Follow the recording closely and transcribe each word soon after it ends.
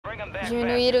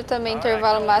Diminuíram também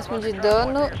intervalo máximo de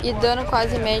dano e dano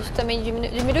quase médio também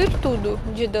diminuíram tudo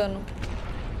de dano.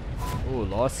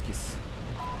 Losques.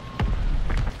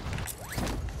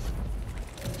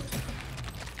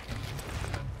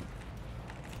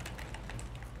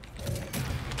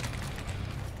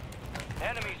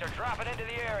 Enemies are dropping into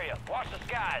the area. Watch the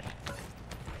skies.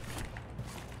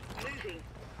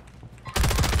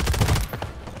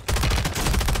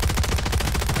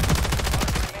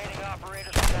 Remaining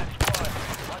operators from that squad.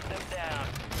 Hunt them down.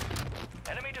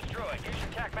 Enemy destroyed. Use your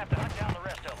attack map to hunt down the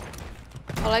rest of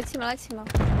them. Ó, lá de cima, lá de cima.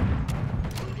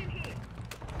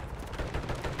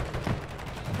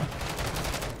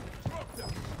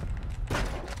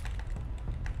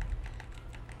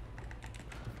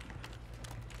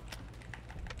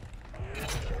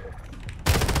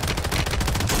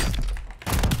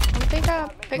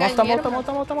 Pegar Nossa, tá dinheiro, mal.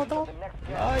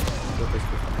 Ai, deu pra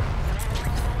escutar.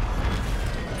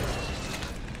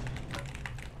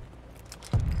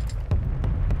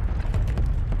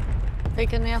 Foi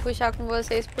que eu não ia puxar com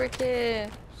vocês porque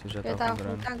Você já eu tá tava com com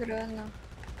grana. muita grana.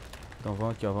 Então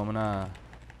vamos aqui, ó. Vamos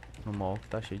no mall que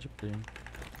tá cheio de prêmio.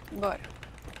 Bora.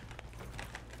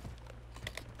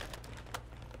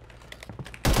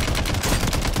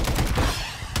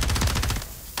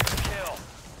 Kill.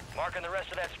 Marking the rest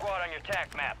of that squad on your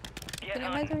attack map. Get Queria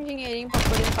mais hunting. um dinheirinho pra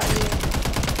poder fazer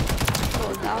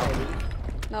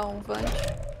loadout. Não, um vante.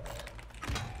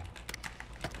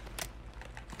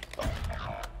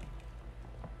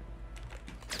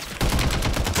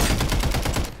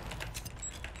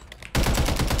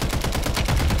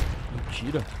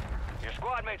 Mentira. Your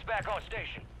squad mates back on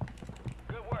station.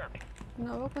 Good work.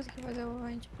 Não vou conseguir fazer o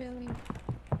vante pelo link.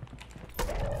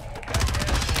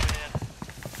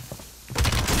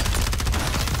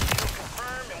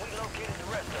 Confirmed and we located the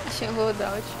rest of them. Tinha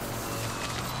loadout.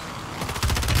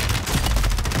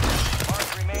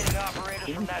 Mark remaining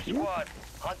operators from that squad.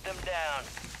 Hunt them down.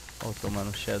 Ó,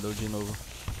 tomando Shadow de novo.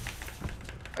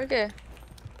 Por quê?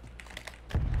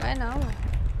 Vai não.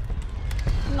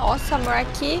 Nossa, amor,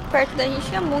 aqui perto da gente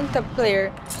tinha muita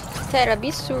player. Sério,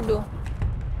 absurdo.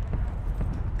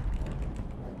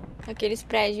 Aqueles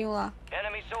prédios lá.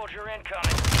 Enemy soldier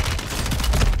incoming.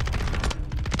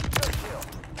 Good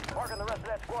kill. Marking the rest of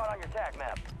that squad on your attack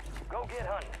map. Go get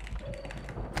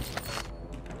hunting.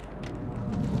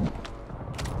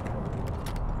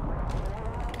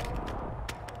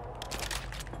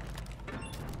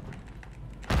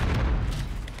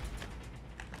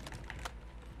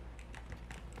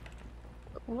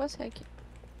 Tô com você aqui.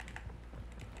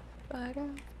 Para.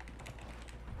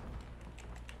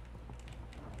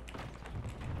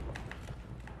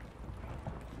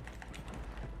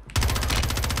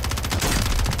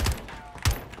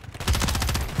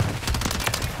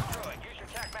 Use your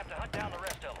attack map to hunt down the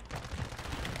rest of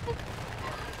them.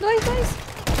 Dois.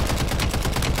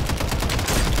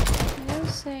 Meu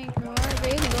senhor,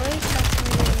 veio dois pra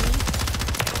cima de mim.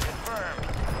 Confirmed.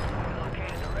 We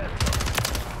located the rest of them.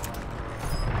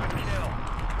 Good kill.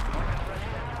 Marking the rest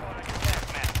of that squad on your attack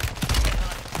map. Get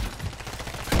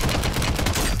hunting.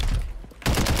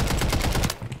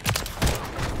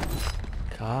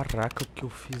 Caraca, o que eu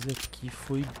fiz aqui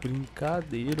foi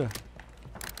brincadeira.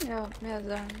 Minhas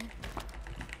armas.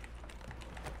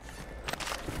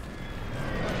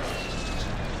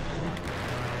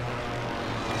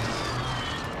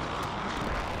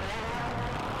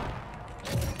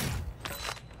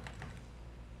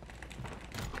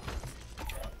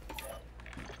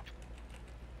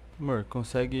 Amor,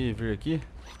 consegue vir aqui?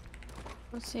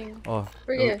 Consigo. Ó,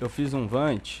 Por quê? eu fiz um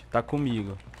vante, tá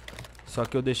comigo. Só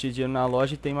que eu deixei dinheiro na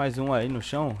loja e tem mais um aí no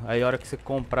chão. Aí a hora que você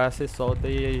comprar, você solta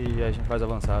e a gente faz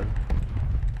avançado.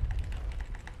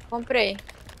 Comprei.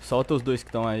 Solta os dois que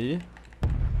estão aí.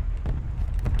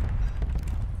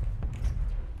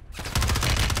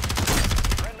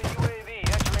 Friendly UAV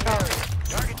entering area.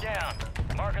 Target down.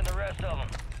 Marking the rest of them.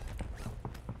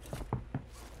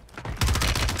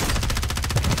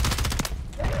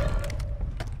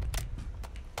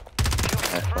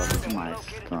 É foda demais.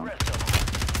 Located the Pronto. rest of them.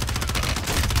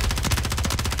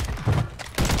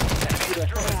 Enemy destroyed. Use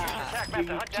your attack map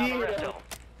to hunt down the rest of them.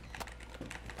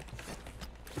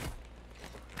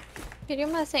 Queria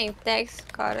uma Sentex,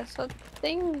 cara. Só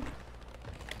tem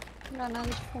granada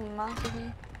de fumaça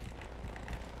aqui.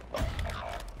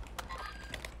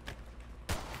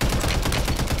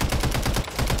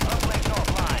 Uplinks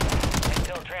offline.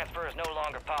 Until transfer is no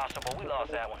longer possible. We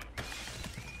lost that one.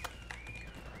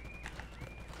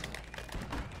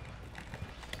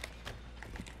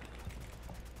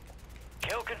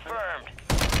 Kill confirmed.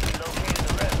 We located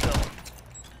the rest of them.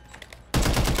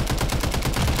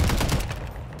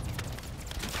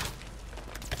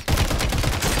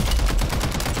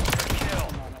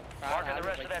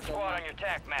 that squad on your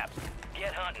attack map.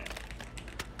 Get hunting.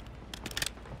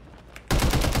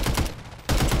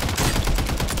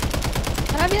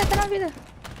 Tá na vida, tá na vida.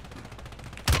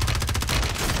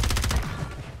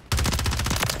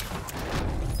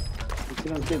 Tô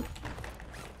tirando tempo.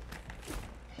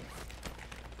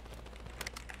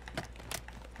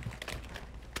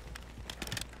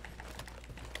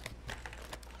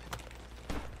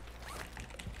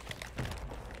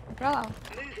 Vou pra lá, ó.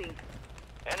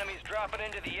 Enemies dropping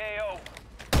into the AO.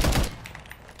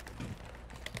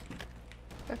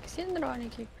 Tô com esse drone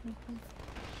aqui por enquanto.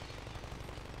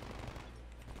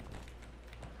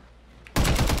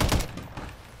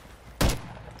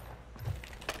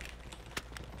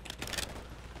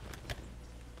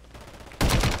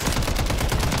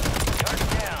 Target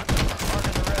down.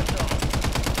 Marking the red zone.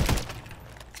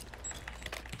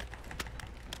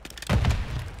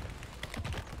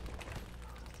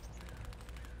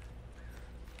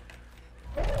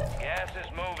 Gas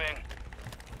is moving.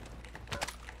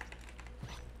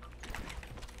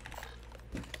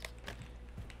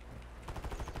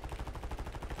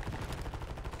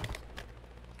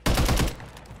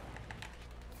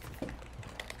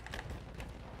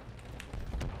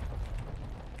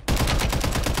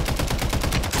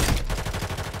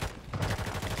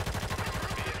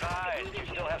 Be advised, you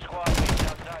still have squad mates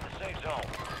outside the safe zone.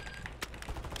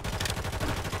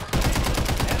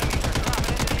 Enemies are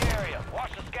dropping into the area.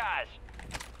 Watch the skies.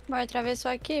 Vai,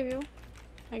 atravessou aqui, viu?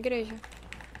 A igreja.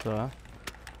 Tá.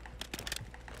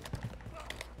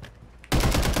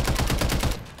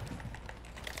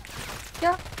 Aqui,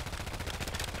 ó.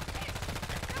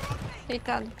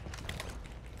 Deitado.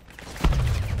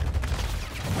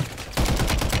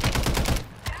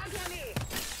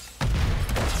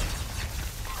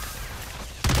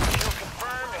 Kill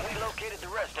confirmed and we located the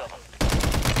rest of them.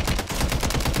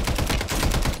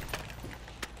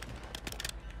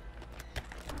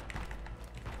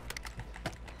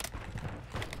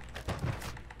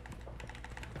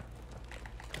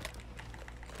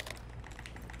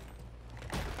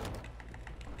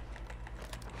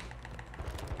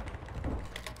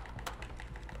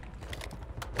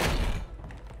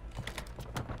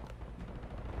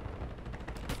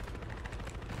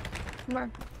 Bora.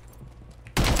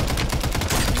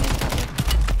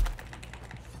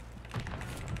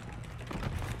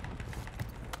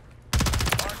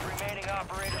 Mark remaining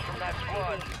operators from that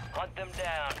squad. Hunt them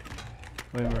down.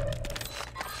 Oi, amor.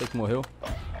 Você que morreu?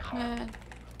 É.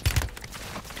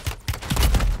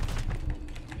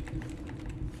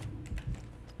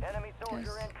 Enemy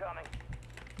soldier incoming.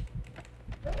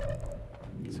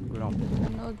 Segurar um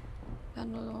pouco. Tá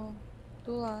no...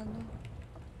 do lado.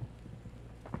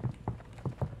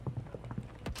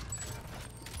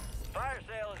 Fire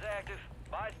sale is active.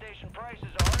 Buy station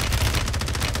prices are.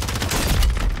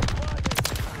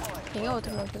 Tem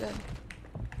outro, meu cuidado.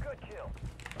 Good kill.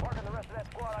 Marking the rest of that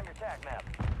squad on your attack map.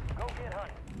 Go get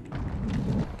hunting.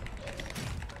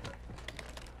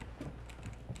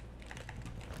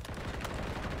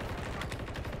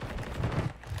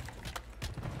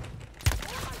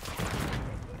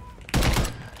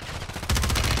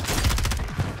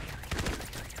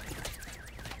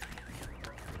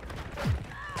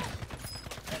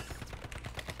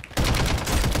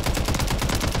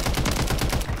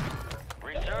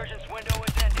 Resurgence window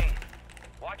is ending.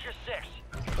 Watch your six.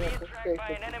 Being tracked by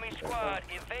an enemy squad.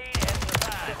 Evade and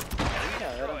survive. Enemy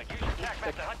destroyed. Use your attack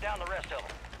map to hunt down the rest of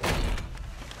them.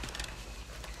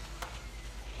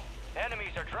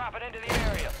 Enemies are dropping into the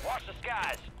area. Watch the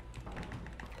skies.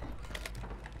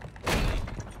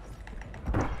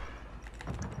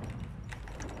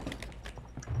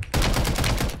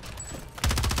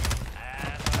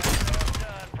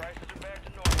 Done. Prices are back to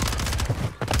normal.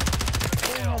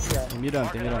 Tem mirando,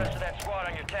 tem Marking the mirando. rest of that squad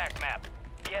on your attack map.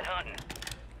 Get hunting.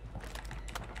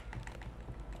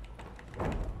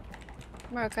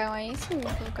 Bora, caiu aí em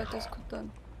cima, pelo que eu tô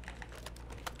escutando.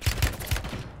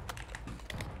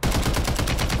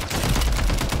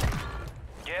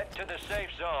 Get to the safe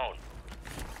zone.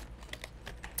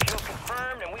 Kill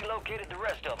confirmed and we located the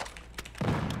rest of them.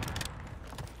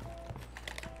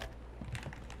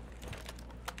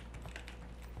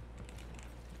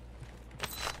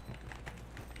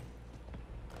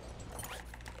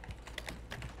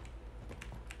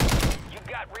 You've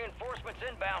got reinforcements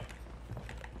inbound.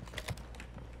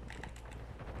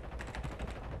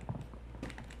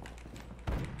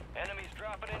 Enemies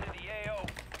dropping into the AO.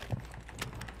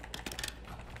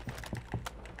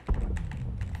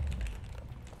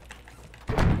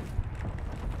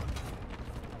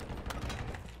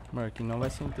 Marquinhos não vai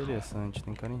ser interessante,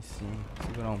 tem cara em cima.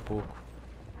 Segurar um pouco.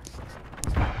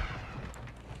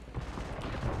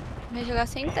 Vai jogar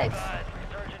sem tex.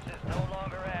 Resurgence is no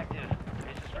longer active.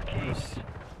 This is for keeps. Eu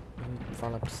vou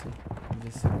falar pra você.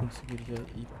 Ver se eu conseguiria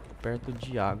ir perto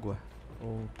de água.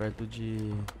 Ou perto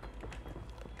de...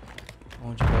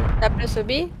 Onde vai? Dá pra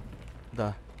subir?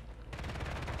 Dá.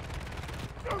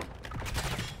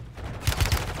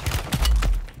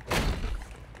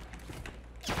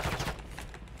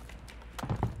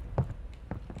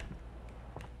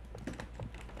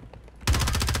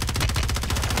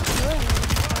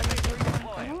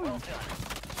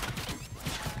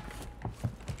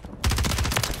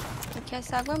 Porque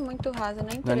essa água é muito rasa, não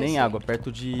é Não é nem água,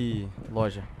 perto de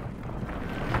loja.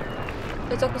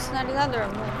 Eu tô com o sinalizador,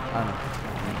 amor. Ah, não.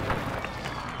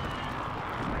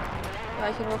 Eu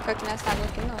acho que eu não vou ficar aqui nessa água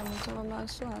aqui não, muito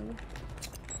amaldiçoado.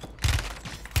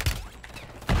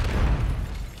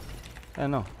 É,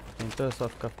 não. Tenta só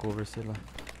ficar cover, sei lá. Se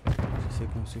você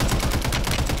conseguir.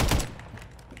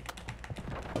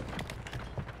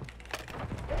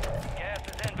 Gas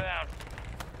is inbound.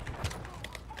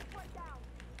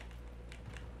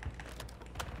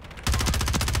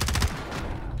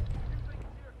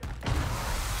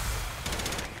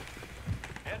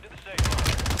 Head to the safe zone.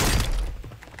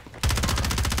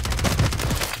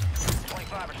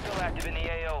 25 are still active in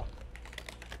the AO.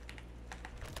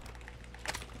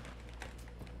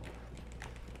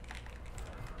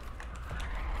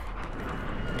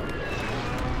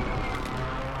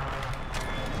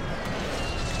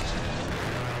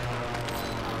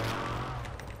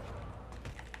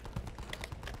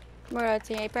 Amor,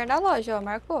 tem aí perto da loja, ó,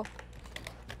 marcou.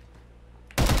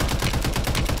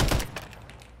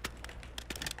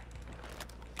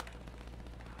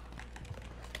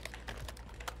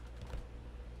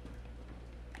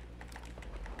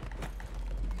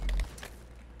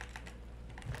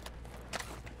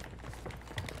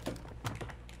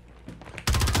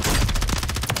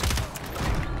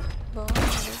 Bom,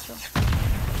 deixa eu...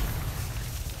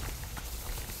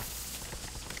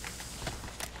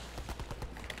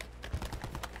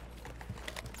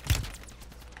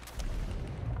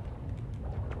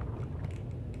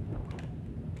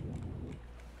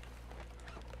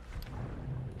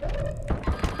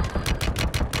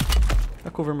 Dá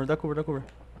cover, amor. Dá cover, dá cover.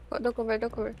 Dou cover, dou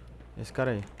cover. Esse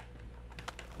cara aí.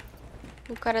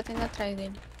 O cara tá indo atrás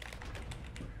dele.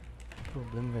 O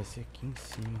problema vai ser aqui em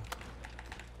cima.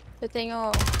 Eu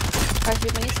tenho caixa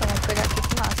de munição, vou pegar aqui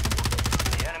fumaça.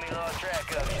 The enemy lost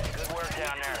track of you. Good work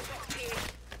down there.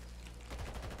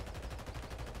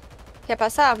 Quer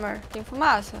passar, amor? Tem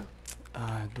fumaça?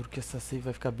 Ah, duro que essa safe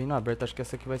vai ficar bem no aberto. Acho que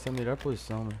essa aqui vai ser a melhor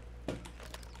posição, mano.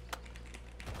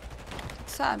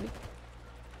 Sabe?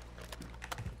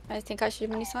 Mas tem caixa de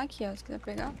munição aqui, ó, se quiser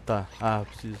pegar. Tá. Ah,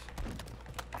 preciso.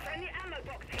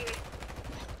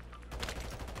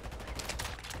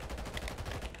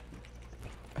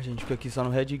 A gente fica aqui só no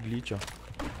red glitch, ó.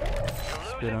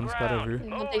 Esperando os caras vir.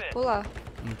 Eu vou ter que pular.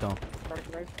 Então.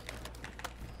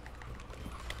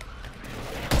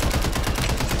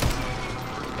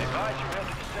 Advise you head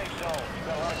to the safe zone. You've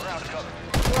got a lot of ground to cover.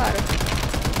 Pularam.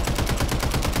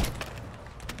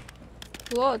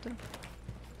 O outro?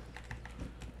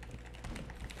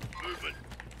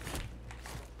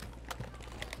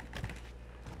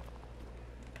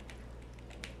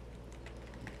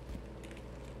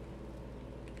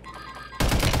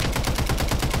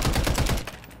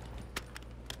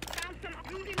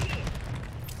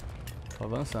 Tô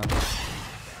avançando.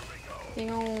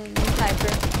 Tem um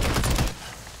sniper.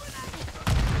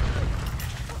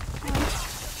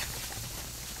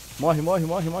 Morre, morre,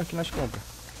 morre, morre que nós compra.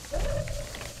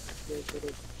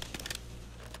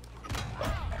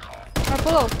 Ah,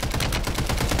 pulou.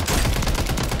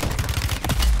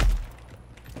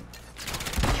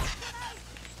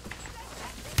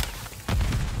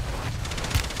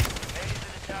 Made it to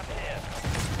the top 10.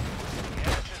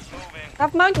 Gas is moving. Tá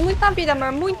muito na vida,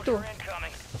 amor, muito.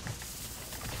 Incoming.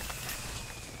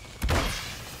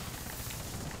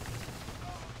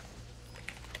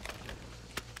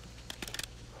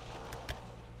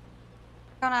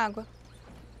 Tá na água.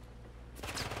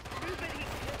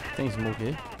 Tem smoke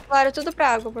aí? Claro, tudo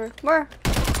pra água, amor. Amor.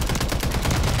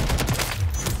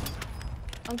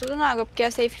 Estão tudo na água, porque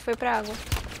a safe foi pra água.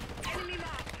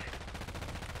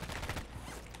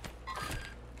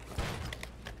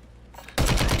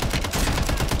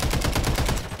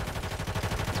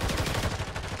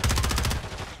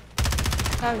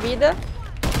 Na vida.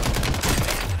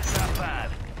 Top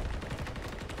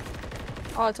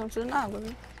 5. Ó, estão tudo na água,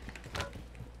 viu?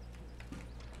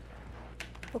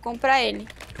 Vou comprar ele.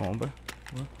 Compra.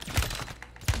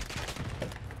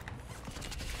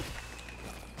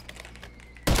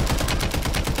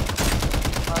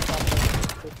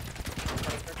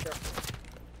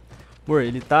 Pô,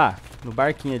 ele tá no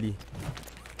barquinho ali.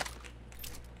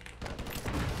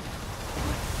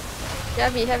 Já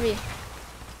vi, já vi.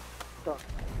 Só.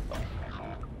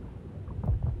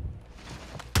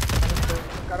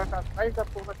 O cara tá atrás da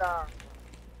porra da...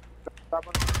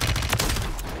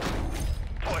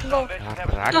 Bom,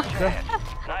 Caraca.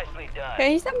 Nicely done. a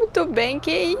gente tá muito bem,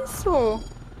 que isso?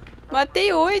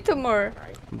 Matei 8, amor.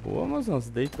 Boa, mozão,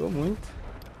 você deitou muito.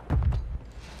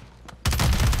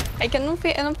 É que eu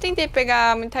não tentei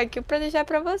pegar muita kill pra deixar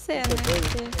pra você, né?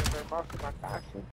 Porque...